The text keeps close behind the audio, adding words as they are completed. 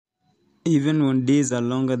Even when days are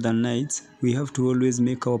longer than nights, we have to always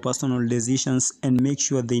make our personal decisions and make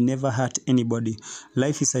sure they never hurt anybody.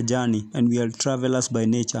 Life is a journey and we are travelers by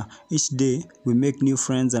nature. Each day, we make new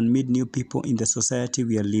friends and meet new people in the society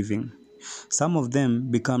we are living. Some of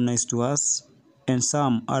them become nice to us, and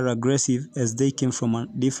some are aggressive as they came from a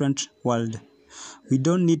different world. We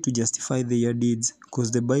don't need to justify their deeds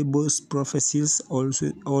because the Bible's prophecies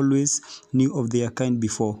also always knew of their kind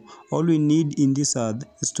before. All we need in this earth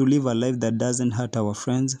is to live a life that doesn't hurt our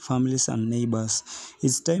friends, families, and neighbors.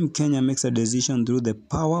 It's time Kenya makes a decision through the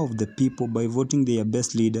power of the people by voting their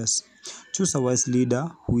best leaders. Choose a wise leader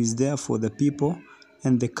who is there for the people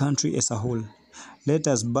and the country as a whole. Let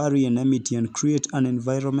us bury enmity and create an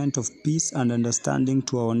environment of peace and understanding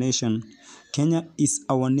to our nation. Kenya is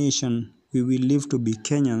our nation. We will live to be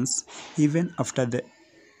Kenyans even after the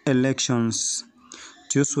elections.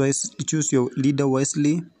 Choose your leader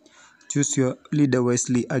wisely. Choose your leader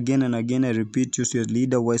wisely. Again and again, I repeat, choose your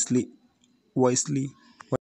leader wisely.